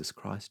Jesus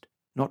Christ,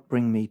 not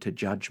bring me to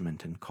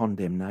judgment and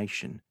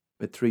condemnation,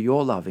 but through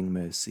your loving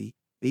mercy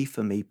be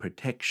for me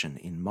protection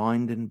in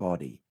mind and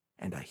body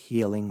and a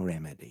healing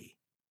remedy.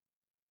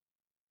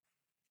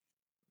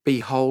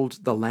 Behold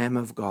the Lamb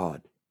of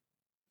God.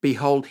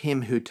 Behold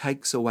him who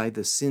takes away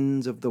the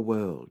sins of the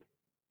world.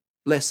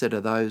 Blessed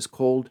are those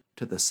called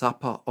to the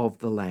supper of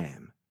the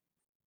Lamb.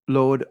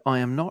 Lord, I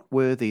am not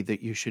worthy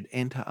that you should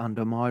enter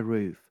under my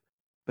roof,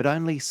 but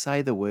only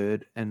say the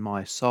word, and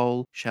my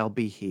soul shall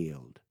be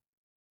healed.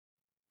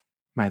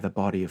 May the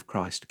body of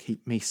Christ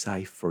keep me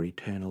safe for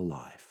eternal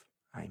life.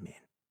 Amen.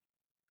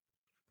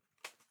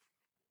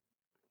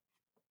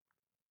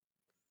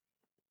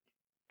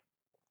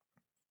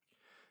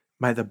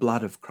 May the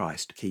blood of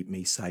Christ keep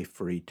me safe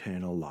for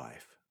eternal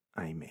life.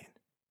 Amen.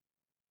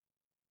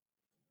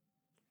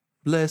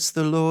 Bless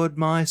the Lord,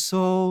 my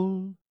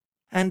soul,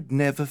 and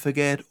never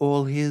forget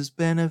all his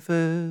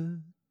benefits.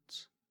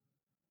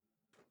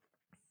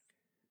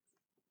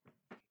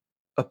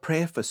 A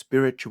prayer for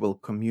spiritual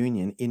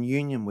communion in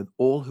union with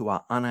all who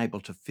are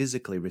unable to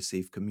physically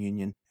receive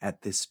communion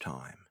at this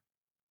time.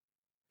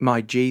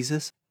 My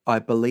Jesus, I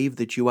believe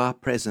that you are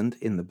present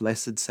in the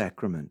Blessed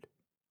Sacrament.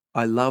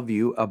 I love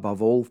you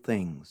above all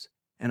things,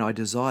 and I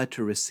desire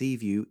to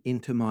receive you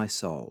into my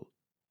soul.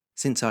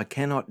 Since I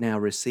cannot now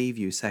receive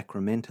you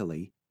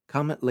sacramentally,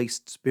 come at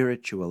least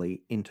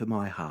spiritually into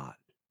my heart.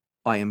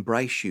 I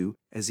embrace you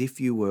as if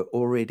you were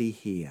already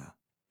here,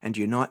 and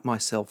unite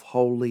myself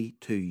wholly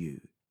to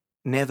you.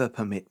 Never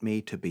permit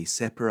me to be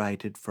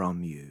separated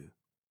from you.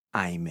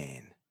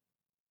 Amen.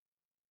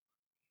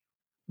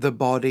 The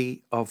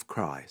body of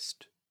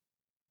Christ.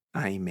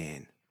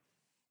 Amen.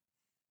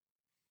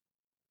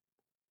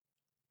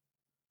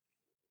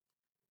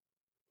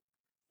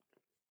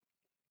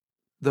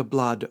 The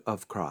blood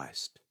of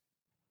Christ.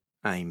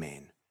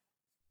 Amen.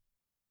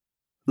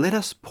 Let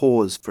us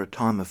pause for a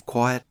time of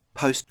quiet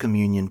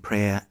post-communion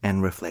prayer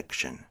and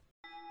reflection.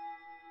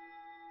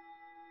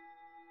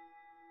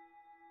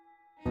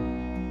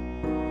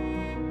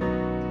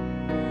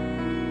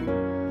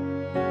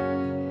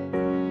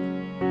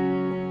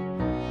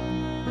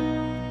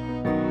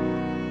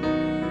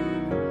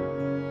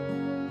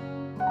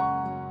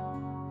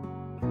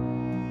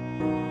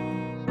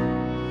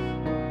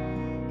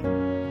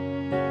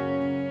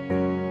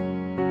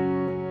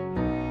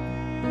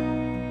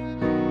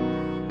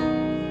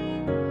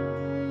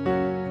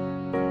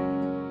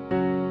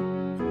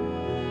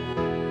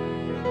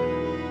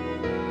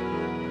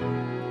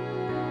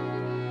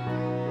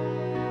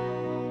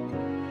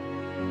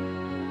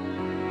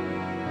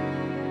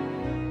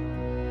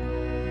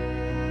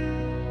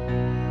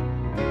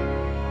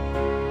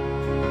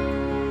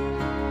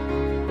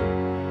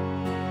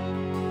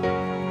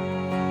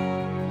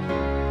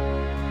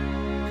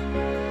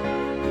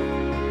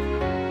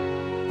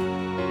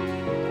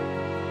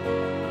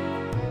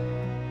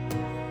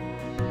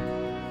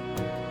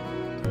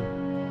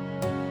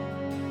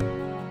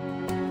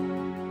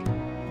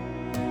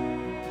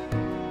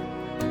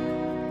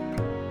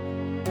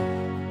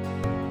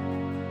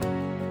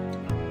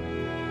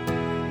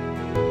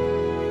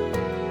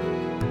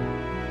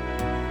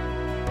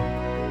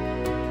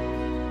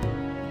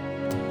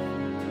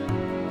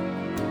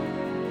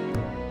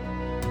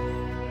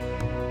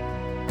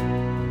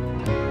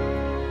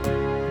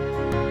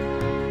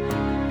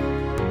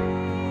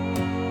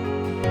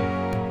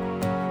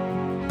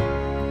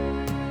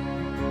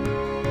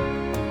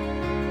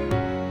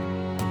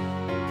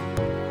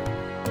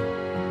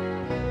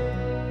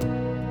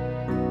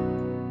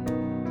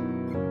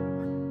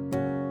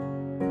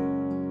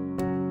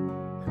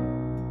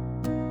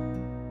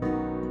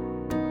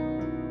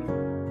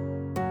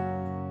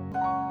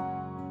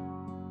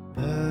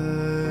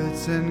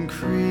 birds and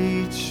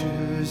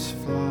creatures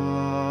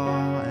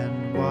far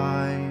and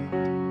wide,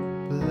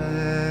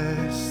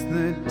 bless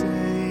the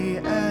day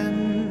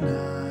and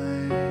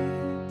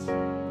night.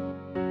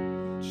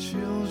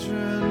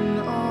 Children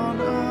on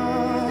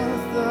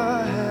earth,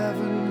 the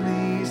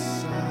heavenly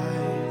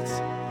sights,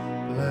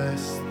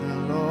 bless the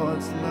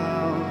Lord's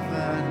love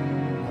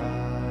and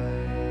light.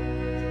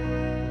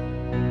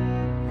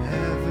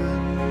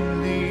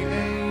 Heavenly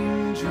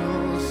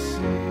angels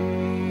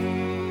sing,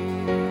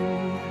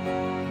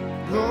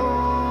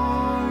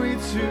 glory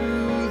to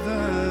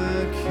the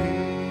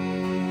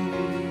King.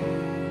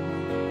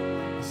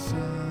 The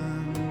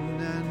sun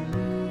and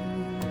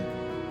moon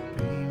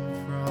beam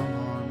from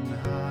on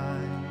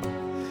high,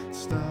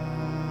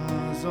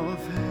 stars of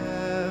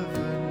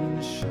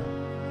heaven shine.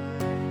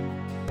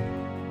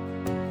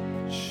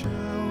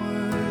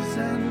 Showers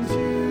and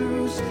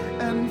dews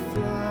and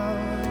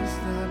flowers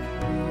that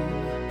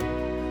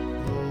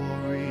bloom,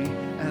 glory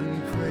and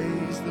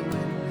praise the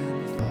wind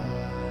and fire.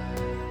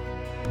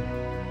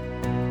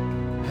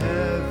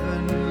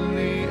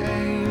 Heavenly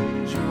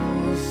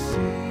angels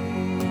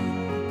sing,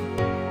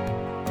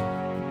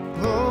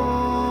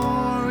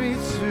 glory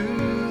to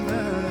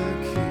the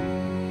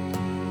King.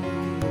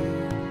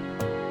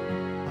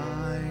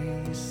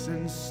 Ice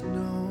and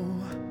snow,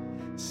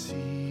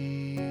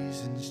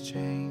 seasons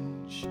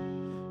change,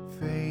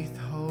 faith,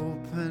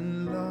 hope,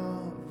 and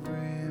love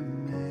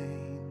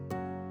remain.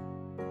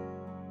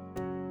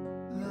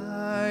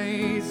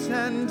 Light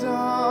and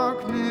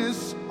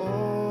darkness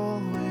all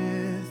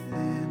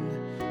within,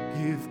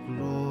 give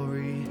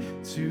glory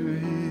to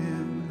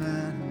Him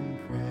and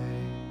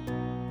pray.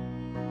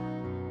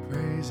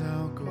 Praise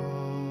our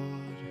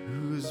God,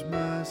 whose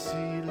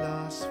mercy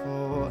lasts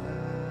forever.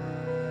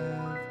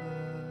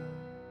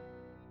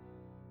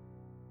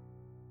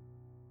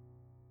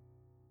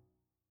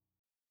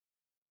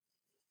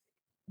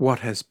 What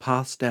has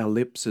passed our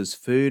lips as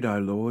food, O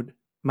Lord,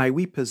 may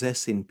we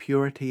possess in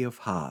purity of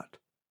heart,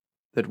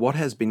 that what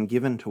has been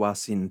given to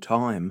us in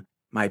time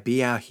may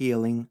be our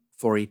healing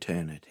for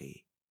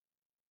eternity.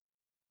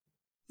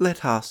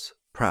 Let us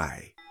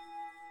pray.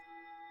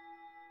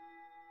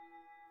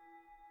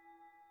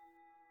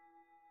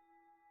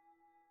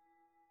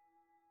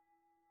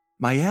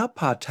 May our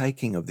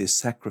partaking of this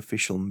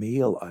sacrificial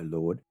meal, O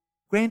Lord,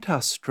 grant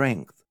us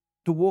strength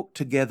to walk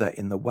together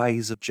in the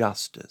ways of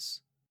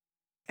justice,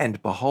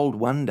 and behold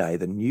one day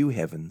the new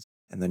heavens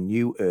and the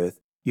new earth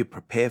you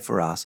prepare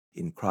for us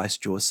in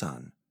Christ your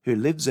Son, who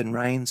lives and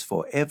reigns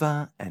for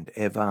ever and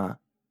ever.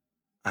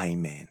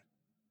 Amen.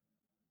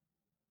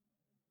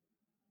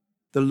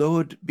 The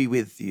Lord be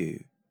with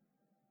you.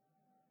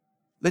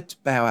 Let's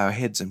bow our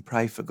heads and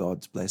pray for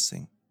God's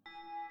blessing.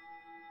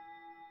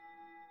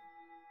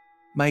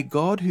 May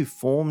God, who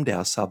formed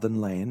our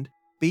southern land,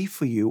 be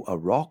for you a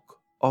rock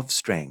of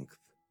strength.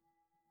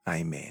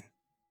 Amen.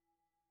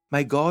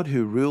 May God,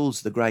 who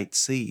rules the great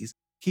seas,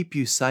 keep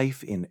you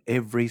safe in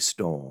every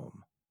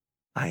storm.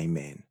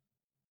 Amen.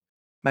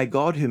 May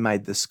God, who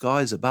made the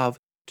skies above,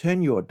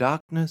 turn your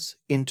darkness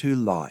into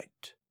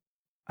light.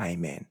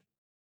 Amen.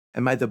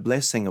 And may the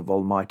blessing of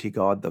Almighty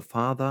God the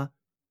Father,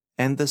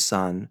 and the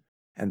Son,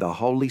 and the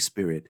Holy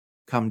Spirit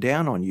come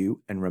down on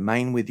you and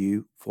remain with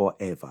you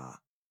forever.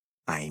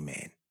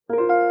 Amen.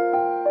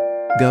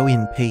 Go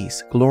in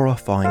peace,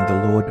 glorifying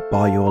the Lord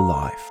by your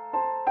life.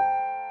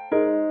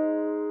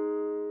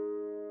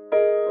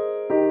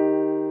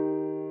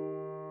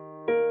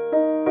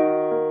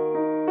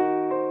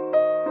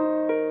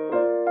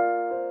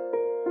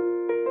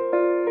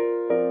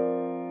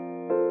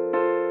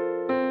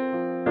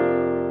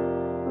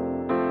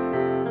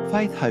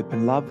 Faith, Hope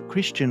and Love,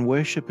 Christian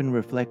Worship and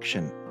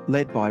Reflection,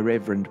 led by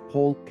Reverend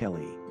Paul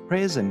Kelly.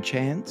 Prayers and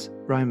Chants,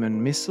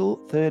 Roman Missal,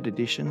 3rd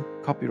edition,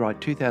 copyright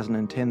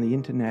 2010, the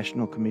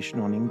International Commission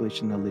on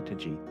English and the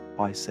Liturgy,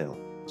 ICEL.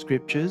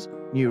 Scriptures,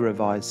 New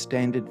Revised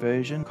Standard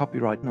Version,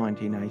 copyright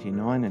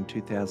 1989 and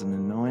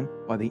 2009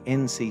 by the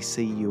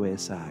NCC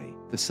USA.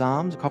 The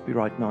Psalms,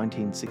 copyright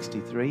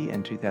 1963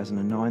 and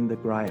 2009, The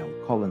Grail,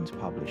 Collins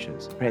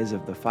Publishers. Prayers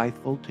of the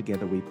Faithful,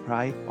 Together We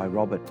Pray by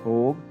Robert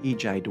Borg,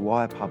 E.J.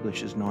 Dwyer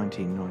Publishers,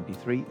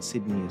 1993,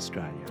 Sydney,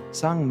 Australia.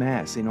 Sung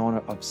Mass in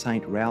honour of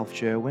St. Ralph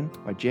Sherwin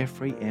by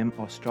Jeffrey M.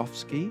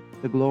 Ostrowski,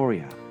 The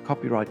Gloria,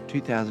 copyright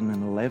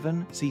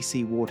 2011,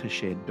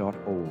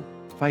 ccwatershed.org.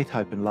 Faith,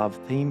 Hope and Love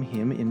theme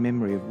hymn in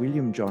memory of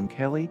William John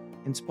Kelly,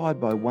 inspired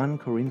by 1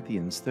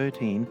 Corinthians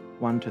 13,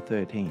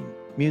 1-13.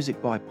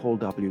 Music by Paul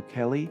W.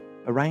 Kelly,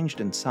 arranged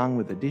and sung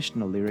with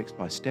additional lyrics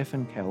by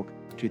Stephen Kelk,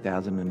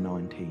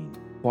 2019.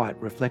 Quiet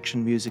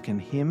Reflection Music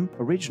and Hymn,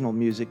 original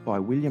music by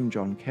William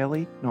John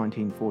Kelly,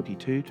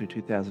 1942 to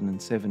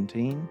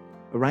 2017.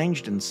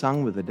 Arranged and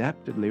sung with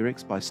adapted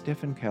lyrics by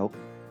Stephen Kelk.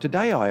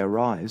 Today I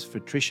Arise for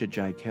Tricia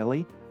J.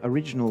 Kelly,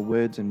 original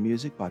words and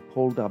music by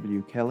Paul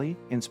W. Kelly,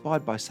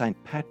 inspired by St.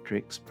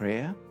 Patrick's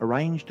Prayer,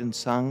 arranged and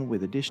sung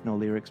with additional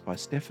lyrics by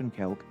Stephen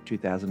Kelk,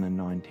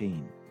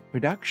 2019.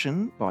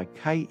 Production by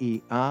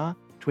KER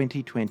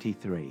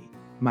 2023.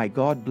 May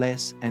God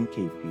bless and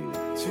keep you.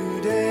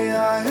 Today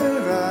I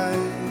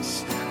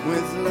arise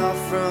with love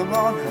from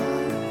on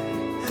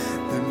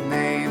high, the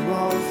name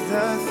of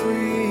the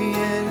three